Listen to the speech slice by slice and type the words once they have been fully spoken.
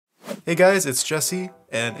Hey guys, it's Jesse,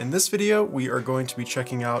 and in this video we are going to be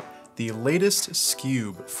checking out the latest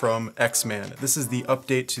Skewb from X-Man. This is the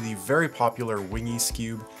update to the very popular Wingy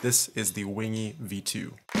Skewb. This is the Wingy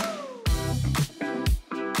V2.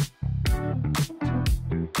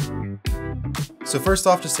 So first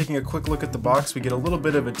off, just taking a quick look at the box, we get a little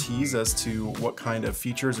bit of a tease as to what kind of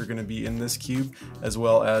features are going to be in this cube, as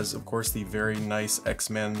well as, of course, the very nice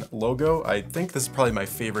X-Men logo. I think this is probably my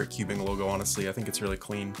favorite cubing logo, honestly. I think it's really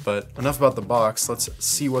clean. But enough about the box, let's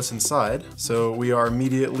see what's inside. So we are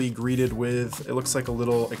immediately greeted with, it looks like a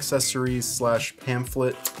little accessories slash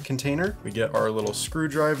pamphlet container. We get our little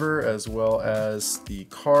screwdriver, as well as the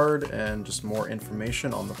card and just more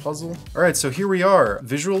information on the puzzle. All right, so here we are.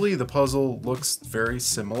 Visually, the puzzle looks very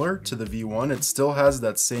similar to the V1. It still has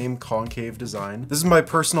that same concave design. This is my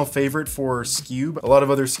personal favorite for Skewb. A lot of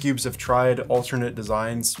other Skewbs have tried alternate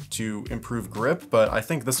designs to improve grip, but I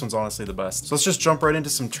think this one's honestly the best. So let's just jump right into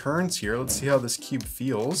some turns here. Let's see how this cube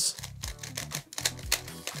feels.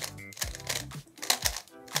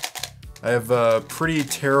 I have pretty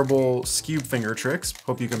terrible Skewb finger tricks.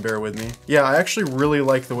 Hope you can bear with me. Yeah, I actually really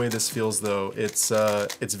like the way this feels though. It's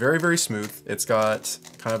very, very smooth. It's got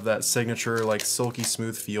kind of that signature like silky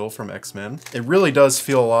smooth feel from X-Men. It really does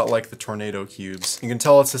feel a lot like the Tornado cubes. You can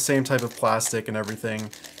tell it's the same type of plastic and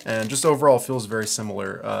everything, and just overall feels very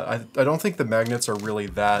similar. I don't think the magnets are really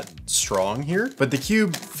that strong here, but the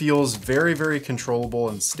cube feels very, very controllable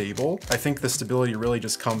and stable. I think the stability really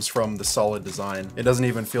just comes from the solid design. It doesn't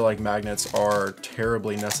even feel like magnets are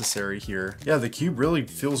terribly necessary here. Yeah, the cube really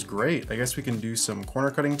feels great. I guess we can do some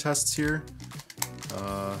corner cutting tests here.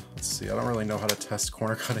 Let's see, I don't really know how to test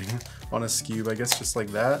corner cutting on a Skewb. I guess just like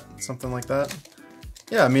that, something like that.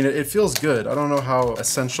 Yeah, I mean, it feels good. I don't know how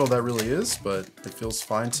essential that really is, but it feels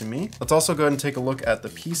fine to me. Let's also go ahead and take a look at the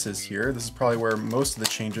pieces here. This is probably where most of the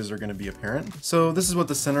changes are going to be apparent. So this is what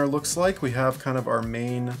the center looks like. We have kind of our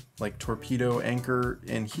main like torpedo anchor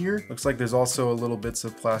in here. Looks like there's also a little bits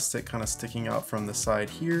of plastic kind of sticking out from the side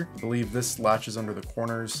here. I believe this latches under the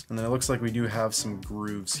corners. And then it looks like we do have some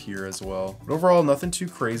grooves here as well. But overall, nothing too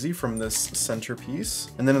crazy from this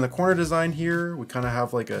centerpiece. And then in the corner design here, we kind of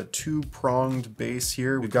have like a two-pronged base here.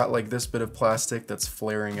 We've got like this bit of plastic that's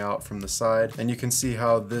flaring out from the side, and you can see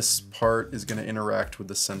how this part is going to interact with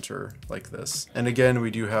the center like this. And again, we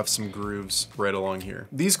do have some grooves right along here.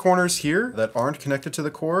 These corners here that aren't connected to the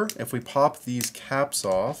core, if we pop these caps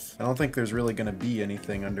off, I don't think there's really going to be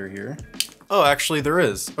anything under here. Oh, actually there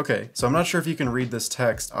is. Okay, so I'm not sure if you can read this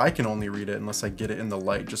text. I can only read it unless I get it in the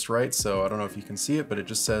light just right, so I don't know if you can see it, but it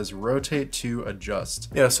just says rotate to adjust.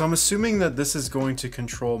 Yeah, so I'm assuming that this is going to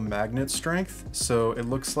control magnet strength. So it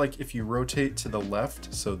looks like if you rotate to the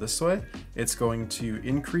left, so this way, it's going to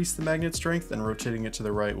increase the magnet strength, and rotating it to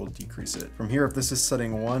the right will decrease it. From here, if this is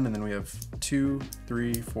setting 1, and then we have 2,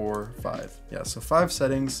 3, 4, 5. Yeah, so 5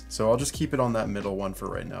 settings. So I'll just keep it on that middle one for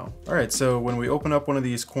right now. All right, so when we open up one of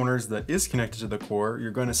these corners that is connected to the core, you're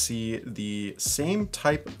going to see the same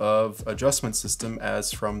type of adjustment system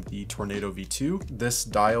as from the Tornado V2. This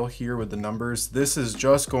dial here with the numbers, this is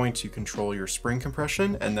just going to control your spring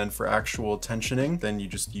compression, and then for actual tensioning, then you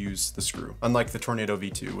just use the screw. Unlike the Tornado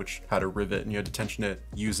V2, which had a rivet and you had to tension it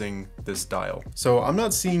using this dial. So I'm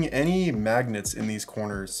not seeing any magnets in these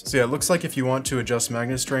corners. So yeah, it looks like if you want to adjust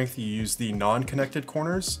magnet strength, you use the non-connected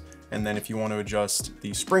corners. And then if you want to adjust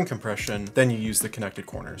the spring compression, then you use the connected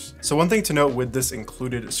corners. So one thing to note with this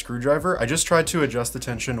included screwdriver, I just tried to adjust the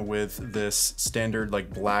tension with this standard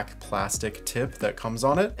like black plastic tip that comes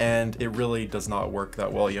on it, and it really does not work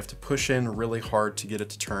that well. You have to push in really hard to get it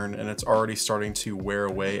to turn, and it's already starting to wear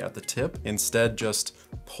away at the tip. Instead, just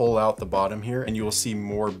pull out the bottom here and you will see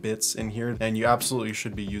more bits in here, and you absolutely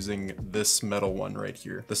should be using this metal one right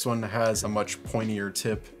here. This one has a much pointier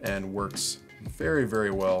tip and works very,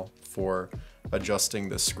 very well for adjusting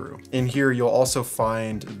this screw. In here, you'll also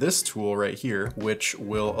find this tool right here, which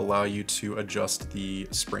will allow you to adjust the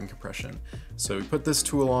spring compression. So we put this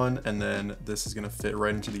tool on, and then this is gonna fit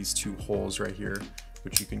right into these two holes right here,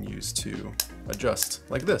 which you can use to adjust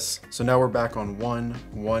like this. So now we're back on 1.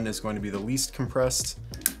 1 is going to be the least compressed.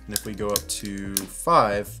 And if we go up to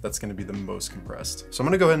 5, that's gonna be the most compressed. So I'm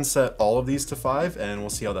gonna go ahead and set all of these to 5, and we'll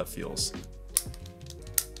see how that feels.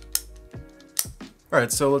 All right,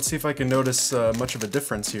 so let's see if I can notice much of a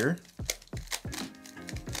difference here.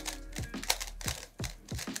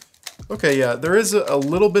 Okay, yeah, there is a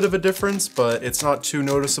little bit of a difference, but it's not too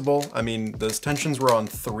noticeable. I mean, those tensions were on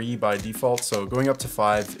 3 by default, so going up to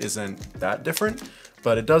 5 isn't that different,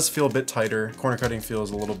 but it does feel a bit tighter. Corner cutting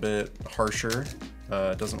feels a little bit harsher.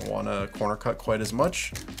 It doesn't want to corner cut quite as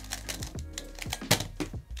much.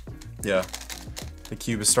 Yeah. The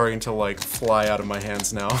cube is starting to like fly out of my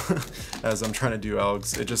hands now as I'm trying to do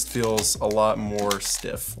algs. It just feels a lot more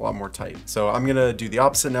stiff, a lot more tight. So I'm gonna do the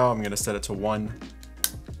opposite now. I'm gonna set it to 1.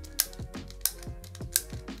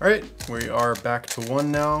 All right, we are back to 1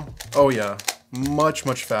 now. Oh yeah, much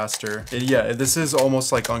faster. Yeah, this is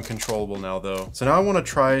almost like uncontrollable now though. So now I want to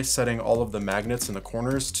try setting all of the magnets in the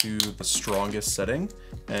corners to the strongest setting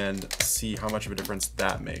and see how much of a difference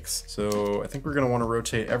that makes. So I think we're going to want to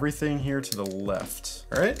rotate everything here to the left.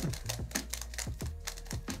 All right.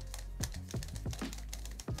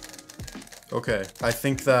 Okay, I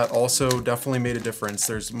think that also definitely made a difference.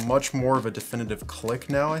 There's much more of a definitive click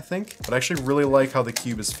now, I think. But I actually really like how the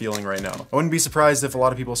cube is feeling right now. I wouldn't be surprised if a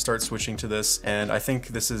lot of people start switching to this, and I think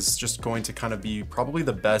this is just going to kind of be probably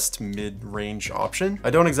the best mid-range option. I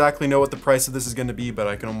don't exactly know what the price of this is going to be, but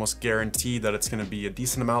I can almost guarantee that it's going to be a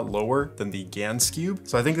decent amount lower than the GAN Skewb.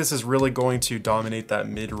 So I think this is really going to dominate that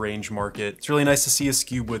mid-range market. It's really nice to see a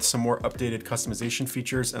Skewb with some more updated customization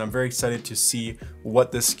features, and I'm very excited to see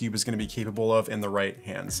what this Skewb is going to be capable of in the right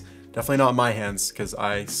hands. Definitely not my hands, because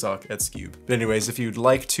I suck at Skewb. But anyways, if you'd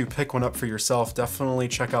like to pick one up for yourself, definitely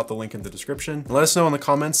check out the link in the description. And let us know in the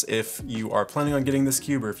comments if you are planning on getting this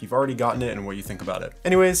Skewb or if you've already gotten it and what you think about it.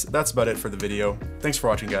 Anyways, that's about it for the video. Thanks for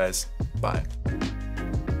watching, guys. Bye.